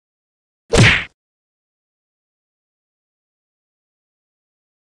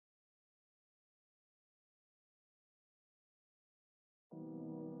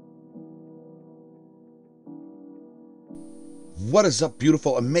What is up,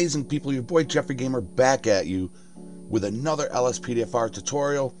 beautiful, amazing people? Your boy Jeffrey Gamer back at you with another LSPDFR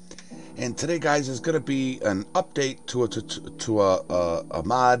tutorial. And today, guys, is going to be an update to a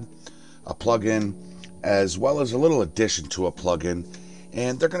mod, a plugin, as well as a little addition to a plugin.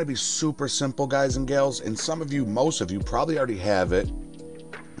 And they're going to be super simple, guys and gals. And some of you, most of you, probably already have it.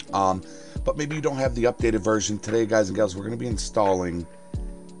 But maybe you don't have the updated version. Today, guys and gals, we're going to be installing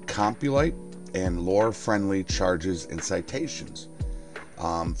Compulite and lore-friendly charges and citations.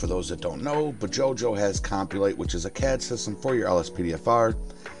 For those that don't know, Bejoijo has Compulite, which is a CAD system for your LSPDFR,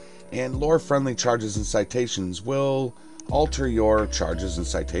 and lore-friendly charges and citations will alter your charges and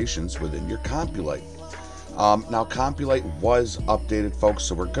citations within your Compulite. Now, Compulite was updated, folks,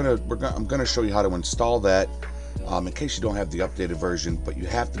 so I'm gonna show you how to install that. In case you don't have the updated version, but you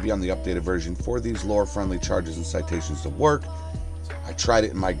have to be on the updated version for these lore-friendly charges and citations to work. I tried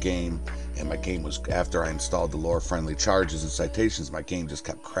it in my game, and my game was, after I installed the lore-friendly charges and citations, my game just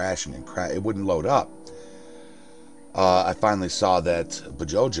kept crashing and it wouldn't load up. I finally saw that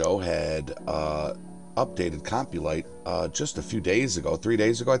Bejoijo had updated Compulite just a few days ago, 3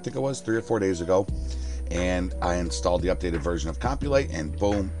 days ago, I think it was, 3 or 4 days ago, and I installed the updated version of Compulite, and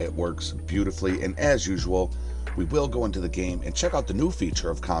boom, it works beautifully. And as usual, we will go into the game and check out the new feature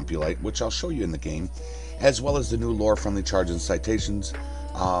of Compulite, which I'll show you in the game, as well as the new lore-friendly charges and citations.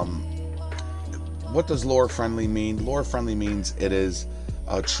 What does lore-friendly mean? Lore-friendly means it is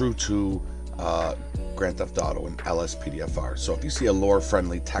true to Grand Theft Auto and LSPDFR. So if you see a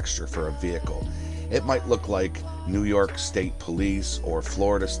lore-friendly texture for a vehicle, it might look like New York State Police or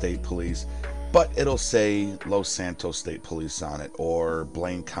Florida State Police, but it'll say Los Santos State Police on it, or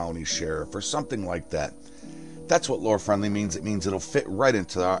Blaine County Sheriff, or something like that. That's what lore-friendly means. It means it'll fit right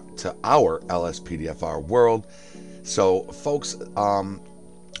into our LSPDFR world. So, folks,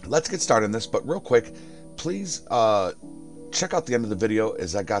 let's get started on this. But real quick, please check out the end of the video,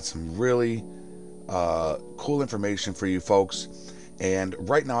 as I got some really cool information for you folks. And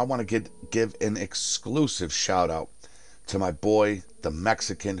right now, I want to give an exclusive shout-out to my boy, the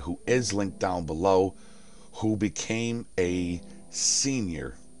Mexican, who is linked down below, who became a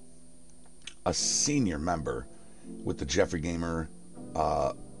senior member with the Jeffrey Gamer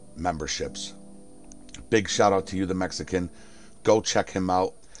memberships. Big shout out to you, the Mexican. Go check him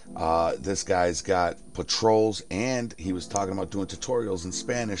out. This guy's got patrols, and he was talking about doing tutorials in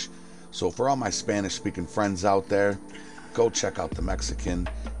Spanish. So for all my Spanish speaking friends out there, go check out the Mexican,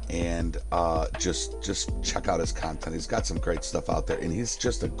 and just check out his content. He's got some great stuff out there, and he's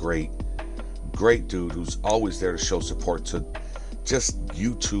just a great dude who's always there to show support to just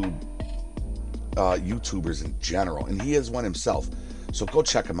YouTubers in general, and he is one himself. So go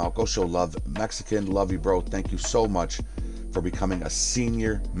check him out. Go show love. Mexican, love you, bro. Thank you so much for becoming a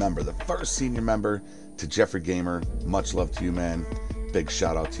senior member, the first senior member to Jeffrey Gamer. Much love to you, man. Big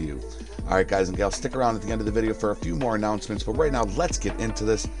shout out to you. All right, guys and gals, stick around at the end of the video for a few more announcements, but right now, let's get into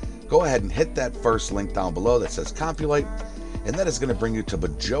this. Go ahead and hit that first link down below that says Compulite, and that is going to bring you to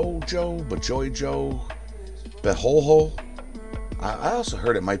Bejoijo, Bejoijo. I also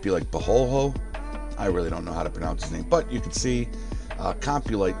heard it might be like Bejoijo. I really don't know how to pronounce his name, but you can see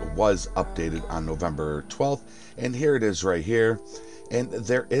Compulite was updated on November 12th, and here it is right here. And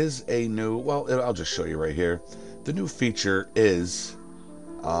there is a new, well, I'll just show you right here. The new feature is,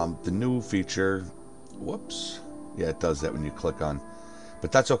 whoops, yeah, it does that when you click on,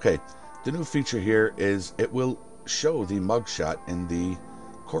 but that's okay. The new feature here is it will show the mugshot in the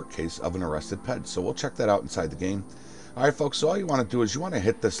court case of an arrested ped. So we'll check that out inside the game. All right, folks, so all you want to do is you want to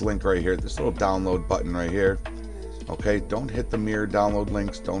hit this link right here, this little download button right here. Okay, don't hit the mirror download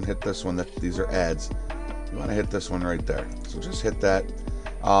links. Don't hit this one. These are ads. You want to hit this one right there. So just hit that.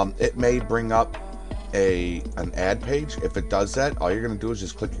 It may bring up an ad page. If it does that, all you're going to do is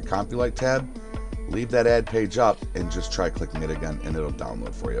just click your Compulite tab, leave that ad page up, and just try clicking it again, and it'll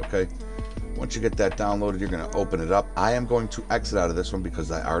download for you, okay? Once you get that downloaded, you're going to open it up. I am going to exit out of this one because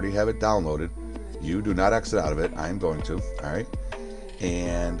I already have it downloaded. You do not exit out of it. I am going to. All right.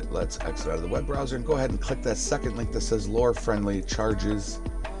 And let's exit out of the web browser and go ahead and click that second link that says lore-friendly charges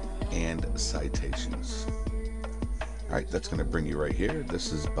and citations. All right. That's going to bring you right here.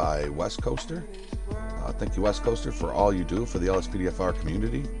 This is by Westcoaster. Thank you, Westcoaster, for all you do for the LSPDFR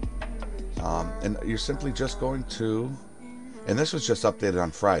community. And you're simply just going to, and this was just updated on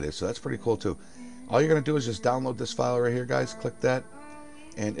Friday, so that's pretty cool too. All you're going to do is just download this file right here, guys. Click that,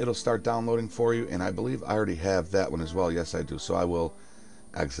 and it'll start downloading for you. And I believe I already have that one as well. Yes, I do. So I will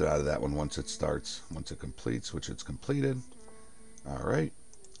exit out of that one once it starts, once it completes, which it's completed. All right,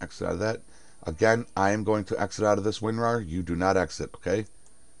 exit out of that. Again, I am going to exit out of this WinRAR. You do not exit, okay?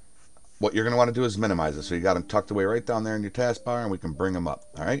 what you're going to want to do is minimize it. So you got them tucked away right down there in your taskbar, and we can bring them up.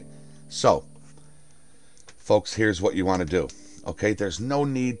 All right. So, folks, here's what you want to do. Okay, there's no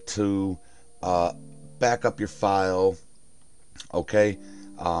need to back up your file. Okay,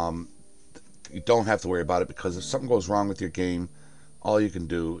 you don't have to worry about it, because if something goes wrong with your game, all you can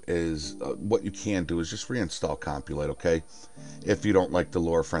do is, what you can do is just reinstall Compulite, okay? If you don't like the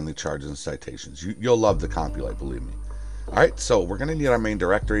lore-friendly charges and citations. You'll love the Compulite, believe me. Alright, so we're going to need our main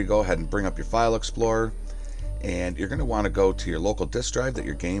directory. Go ahead and bring up your File Explorer, and you're going to want to go to your local disk drive that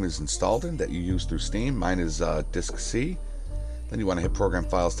your game is installed in, that you use through Steam. Mine is disk C. Then you want to hit Program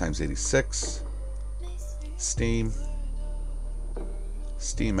Files times 86, Steam,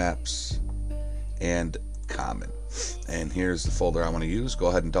 Steam Apps, and Common. And here's the folder I want to use. Go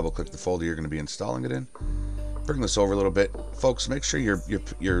ahead and double click the folder you're going to be installing it in. Bring this over a little bit. Folks, make sure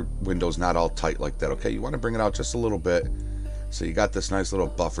your window's not all tight like that, okay? You want to bring it out just a little bit, so you got this nice little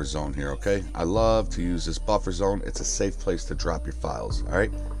buffer zone here, okay? I love to use this buffer zone. It's a safe place to drop your files, all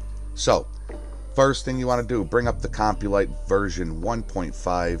right? So, first thing you want to do, bring up the Compulite version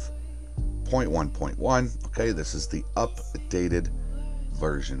 1.5.1.1. Okay, this is the updated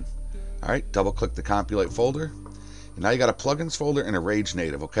version. All right, double click the Compulite folder. And now you got a plugins folder and a Rage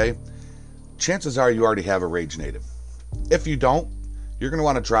Native, okay? Chances are you already have a Rage Native. If you don't, you're going to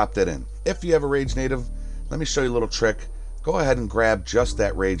want to drop that in. If you have a Rage Native, let me show you a little trick. Go ahead and grab just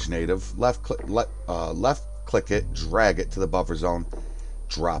that Rage Native, left click it, drag it to the buffer zone,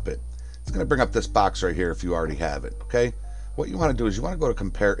 drop it. It's going to bring up this box right here if you already have it, okay? What you want to do is you want to go to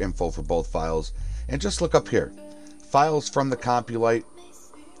compare info for both files and just look up here. Files from the Compulite.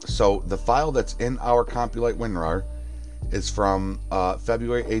 So the file that's in our Compulite WinRAR is from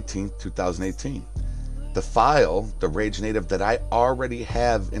February 18th, 2018. The file, the Rage Native that I already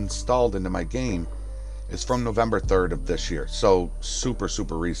have installed into my game, is from November 3rd of this year. So super,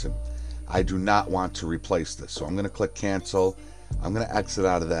 super recent. I do not want to replace this. So I'm going to click cancel. I'm going to exit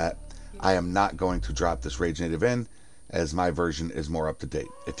out of that. I am not going to drop this Rage Native in, as my version is more up to date.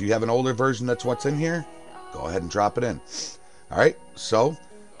 If you have an older version that's what's in here, go ahead and drop it in. All right, so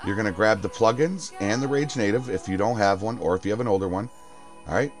you're going to grab the plugins and the Rage Native if you don't have one, or if you have an older one.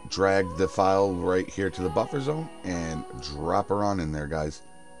 All right, drag the file right here to the buffer zone and drop her on in there, guys.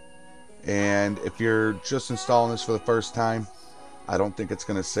 And if you're just installing this for the first time, I don't think it's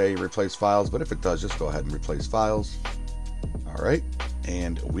going to say replace files, but if it does, just go ahead and replace files. All right,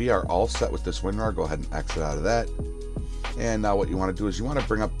 and we are all set with this WinRAR. Go ahead and exit out of that. And now what you want to do is you want to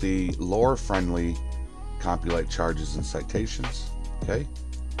bring up the lore-friendly Compulite charges and citations. Okay,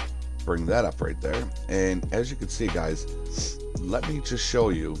 bring that up right there. And as you can see, guys, let me just show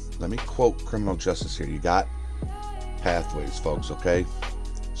you. Let me quote criminal justice here. You got pathways, folks, okay?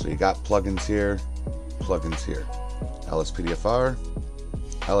 So you got plugins here, LSPDFR,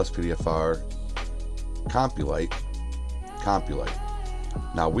 Compulite.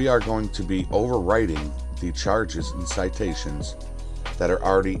 Now we are going to be overwriting the charges and citations that are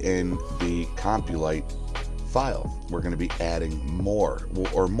already in the Compulite file. We're going to be adding more,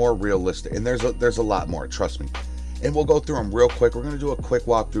 or more realistic, and there's a lot more, trust me. And we'll go through them real quick. We're going to do a quick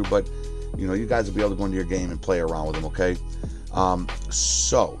walkthrough, but you know, you guys will be able to go into your game and play around with them, okay?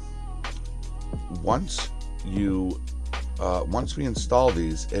 So once we install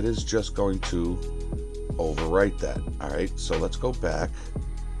these, it is just going to overwrite that. All right, so let's go back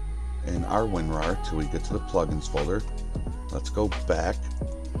in our WinRAR till we get to the plugins folder. Let's go back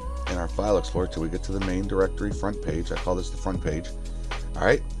in our file explorer till we get to the main directory front page. I call this the front page. All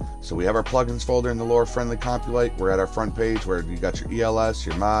right, so we have our plugins folder in the lore friendly Compulite. We're at our front page where you got your ELS,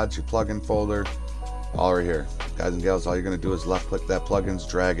 your mods, your plugin folder, all right here. Guys and gals, all you're going to do is left click that plugins,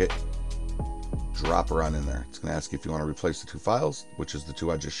 drag it, drop her on in there. It's going to ask you if you want to replace the two files, which is the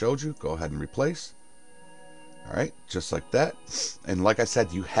two I just showed you. Go ahead and replace. All right, just like that. And like I said,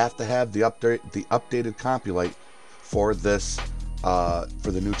 you have to have the updated Compulite for this,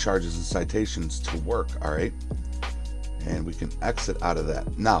 for the new charges and citations to work. All right, and we can exit out of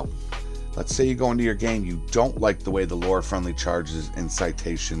that. Now, let's say you go into your game, you don't like the way the lore-friendly charges and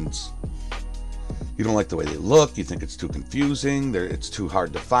citations. You don't like the way they look. You think it's too confusing. It's too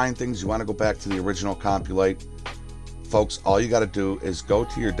hard to find things. You want to go back to the original Compulite. Folks, all you got to do is go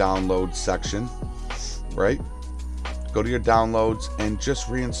to your download section, right? Go to your downloads and just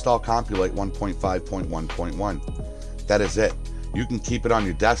reinstall Compulite 1.5.1.1. That is it. You can keep it on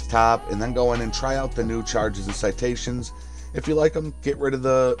your desktop and then go in and try out the new charges and citations. If you like them, get rid of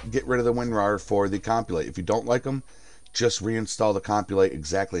the WinRAR for the Compulite. If you don't like them, just reinstall the Compulite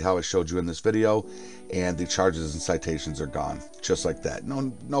exactly how I showed you in this video, and the charges and citations are gone, just like that.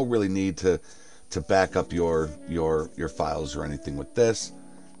 No really need to back up your files or anything with this.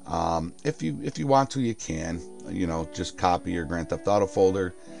 If you want to, you can, just copy your Grand Theft Auto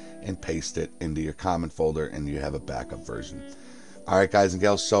folder and paste it into your common folder, and you have a backup version. All right, guys and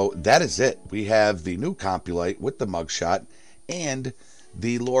gals, so that is it. We have the new Compulite with the mugshot and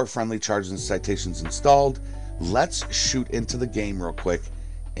the lore-friendly charges and citations installed. Let's shoot into the game real quick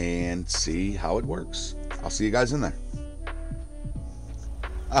and see how it works. I'll see you guys in there.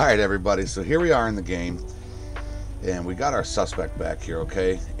 All right, everybody, so here we are in the game, and we got our suspect back here,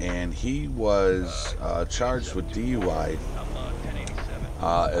 okay? And he was charged with DUI,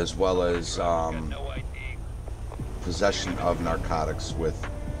 as well as possession of narcotics with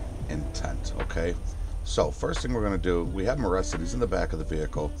intent, okay? So first thing we're going to do, we have him arrested. He's in the back of the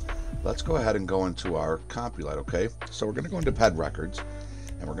vehicle. Let's go ahead and go into our Compulite, okay? So we're going to go into PED records,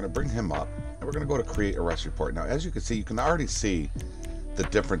 and we're going to bring him up, and we're going to go to create arrest report. Now, as you can see, you can already see the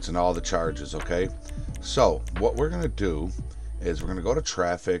difference in all the charges, okay? So what we're going to do is we're going to go to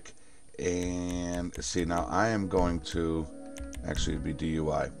traffic, and see, now I am going to actually be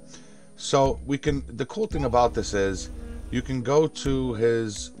DUI. So we can, the cool thing about this is you can go to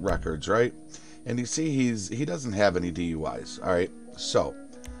his records, right? And you see he doesn't have any DUIs. All right, so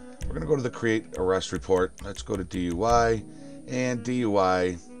we're gonna go to the create arrest report. Let's go to DUI, and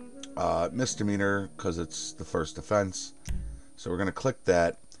DUI misdemeanor, because it's the first offense. So we're gonna click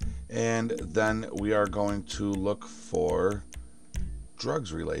that, and then we are going to look for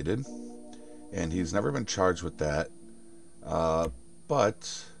drugs related, and he's never been charged with that,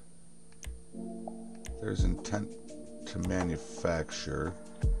 but there's intent to manufacture.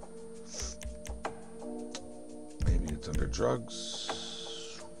 Maybe it's under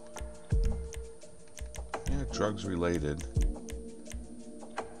drugs. Yeah, drugs related.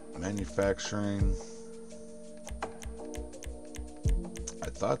 Manufacturing. I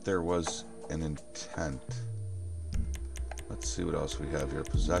thought there was an intent. Let's see what else we have here.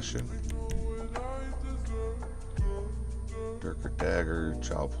 Possession. Dirk or dagger.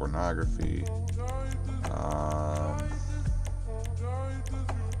 Child pornography.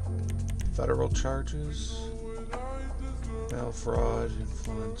 Federal charges. Mail fraud,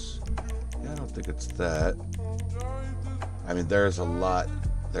 influence. Yeah, I don't think it's that. I mean, there's a lot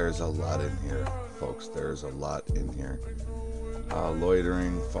in here, folks. There's a lot in here.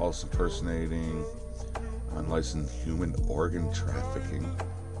 Loitering, false impersonating, unlicensed human organ trafficking.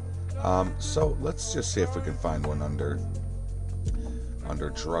 So let's just see if we can find one under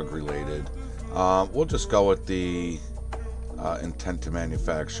drug related. We'll just go with the intent to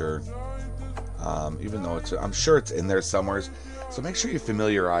manufacture. Even though I'm sure it's in there somewhere. So make sure you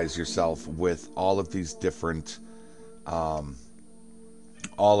familiarize yourself with all of these different,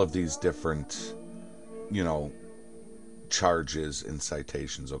 charges and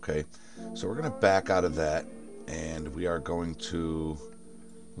citations. Okay, so we're going to back out of that, and we are going to,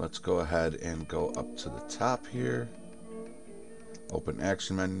 let's go ahead and go up to the top here. Open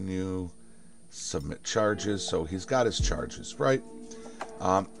action menu, submit charges. So he's got his charges, right?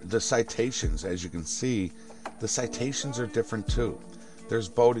 The citations, as you can see, the citations are different too. There's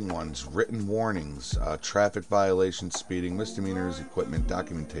boating ones, written warnings, traffic violations, speeding, misdemeanors, equipment,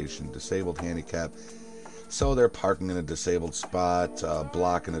 documentation, disabled handicap. So they're parking in a disabled spot,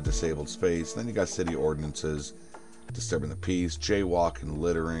 blocking a disabled space. Then you got city ordinances, disturbing the peace, jaywalking,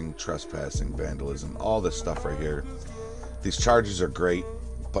 littering, trespassing, vandalism, all this stuff right here. These charges are great,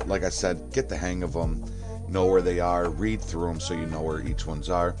 but like I said, get the hang of them. Know where they are, read through them so you know where each ones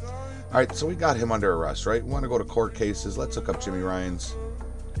are. All right, so we got him under arrest, right? We want to go to court cases. Let's look up Jimmy Ryan's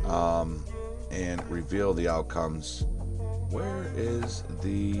and reveal the outcomes. Where is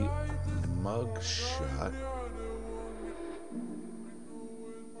the mug shot?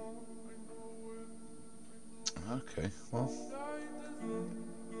 Okay, well,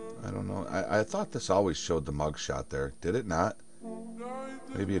 I don't know. I thought this always showed the mug shot there. Did it not?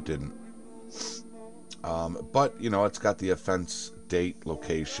 Maybe it didn't. But, it's got the offense date,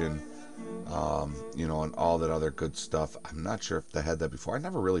 location, and all that other good stuff. I'm not sure if they had that before. I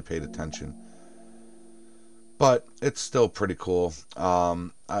never really paid attention. But it's still pretty cool.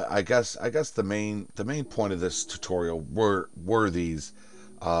 I guess the main point of this tutorial were these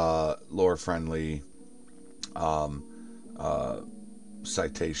lore-friendly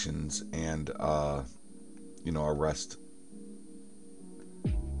citations and arrest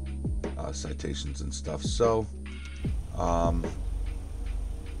citations and stuff. So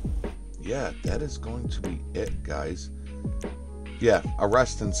yeah, that is going to be it, guys. Yeah,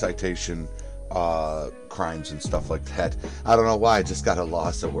 arrest and citation crimes and stuff like that. I don't know why, I just got a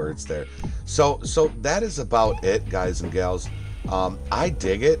loss of words there. So that is about it, guys and gals. I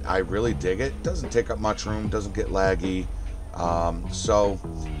dig it. I really dig it. Doesn't take up much room, doesn't get laggy. So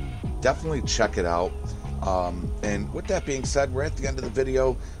definitely check it out. And with that being said, we're at the end of the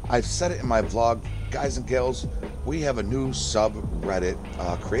video. I've said it in my vlog, guys and gals, we have a new subreddit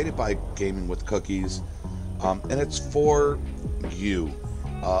created by Gaming with Cookies, and it's for you.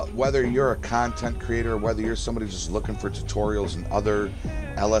 Whether you're a content creator, whether you're somebody just looking for tutorials and other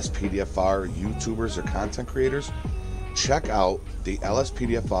LSPDFR YouTubers or content creators, check out the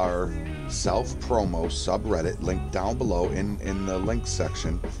LSPDFR self-promo subreddit, link down below in the link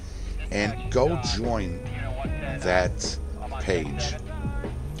section, and go join that page.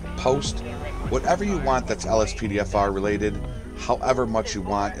 Post whatever you want that's LSPDFR related, however much you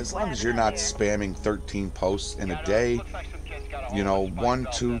want, as long as you're not spamming 13 posts in a day. You know, 1,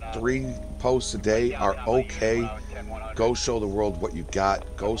 2, 3 posts a day are okay. Go show the world what you got.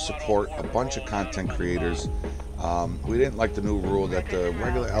 Go support a bunch of content creators. We didn't like the new rule that the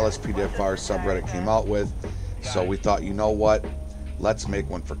regular LSPDFR subreddit came out with, so we thought, you know what, let's make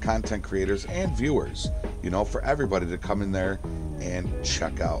one for content creators and viewers, you know, for everybody to come in there and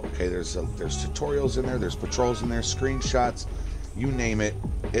check out. Okay, there's tutorials in there, there's patrols in there, screenshots, you name it,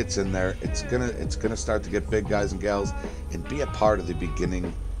 it's in there. It's gonna start to get big, guys and gals, and be a part of the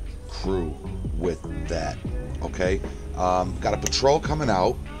beginning crew with that. Okay, got a patrol coming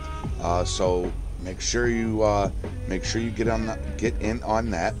out, so make sure you get in on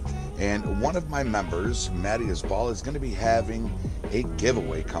that. And one of my members, Maddie Ball, is going to be having a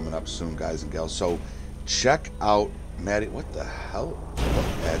giveaway coming up soon, guys and gals. So check out Maddie. What the hell? Look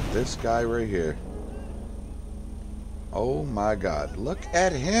at this guy right here. Oh my God! Look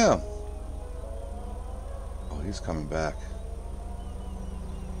at him. Oh, he's coming back.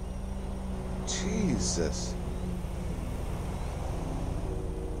 Jesus.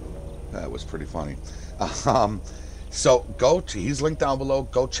 That was pretty funny. So he's linked down below.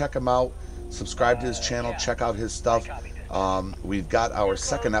 Go check him out. Subscribe to his channel. Check out his stuff. We've got our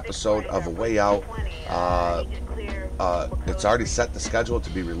second episode of A Way Out. It's already set the schedule to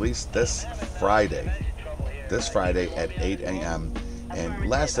be released this Friday. This Friday at 8 a.m. And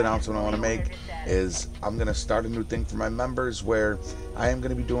last announcement I want to make is I'm going to start a new thing for my members where I am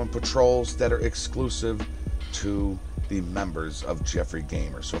going to be doing patrols that are exclusive to the members of Jeffrey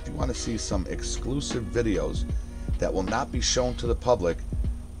Gamer. So if you want to see some exclusive videos that will not be shown to the public,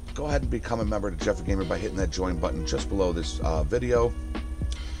 go ahead and become a member of Jeffrey Gamer by hitting that join button just below this video.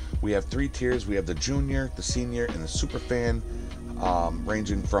 We have 3 tiers. We have the junior, the senior, and the super fan,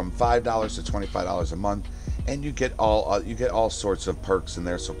 ranging from $5 to $25 a month, and you get all sorts of perks in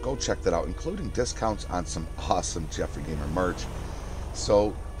there. So go check that out, including discounts on some awesome Jeffrey Gamer merch.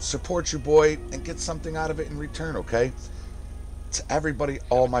 So support your boy and get something out of it in return, okay? To everybody,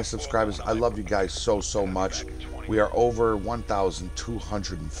 all my subscribers, I love you guys so much. We are over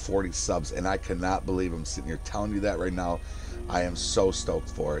 1,240 subs, and I cannot believe I'm sitting here telling you that right now. I am so stoked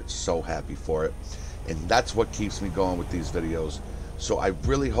for it, so happy for it, and that's what keeps me going with these videos. So I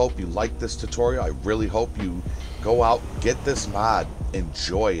really hope you like this tutorial. I really hope you go out, get this mod,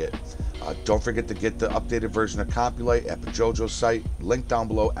 enjoy it. Don't forget to get the updated version of Compulite at Bejoijo's site. Link down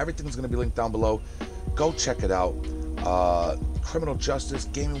below. Everything's going to be linked down below. Go check it out. Criminal Justice,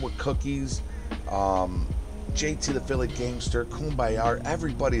 Gaming with Cookies, JT the Philly Gamester, Kumbaya,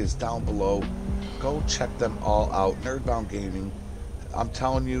 everybody is down below. Go check them all out. Nerdbound Gaming. I'm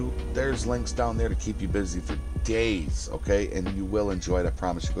telling you, there's links down there to keep you busy for days, okay? And you will enjoy it, I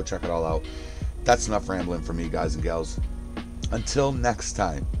promise you. Go check it all out. That's enough rambling for me, guys and gals. Until next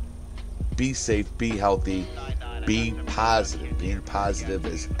time, be safe, be healthy, be positive. Being positive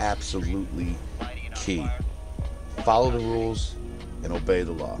is absolutely key. Follow the rules and obey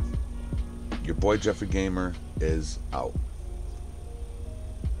the law. Your boy Jeffrey Gamer is out.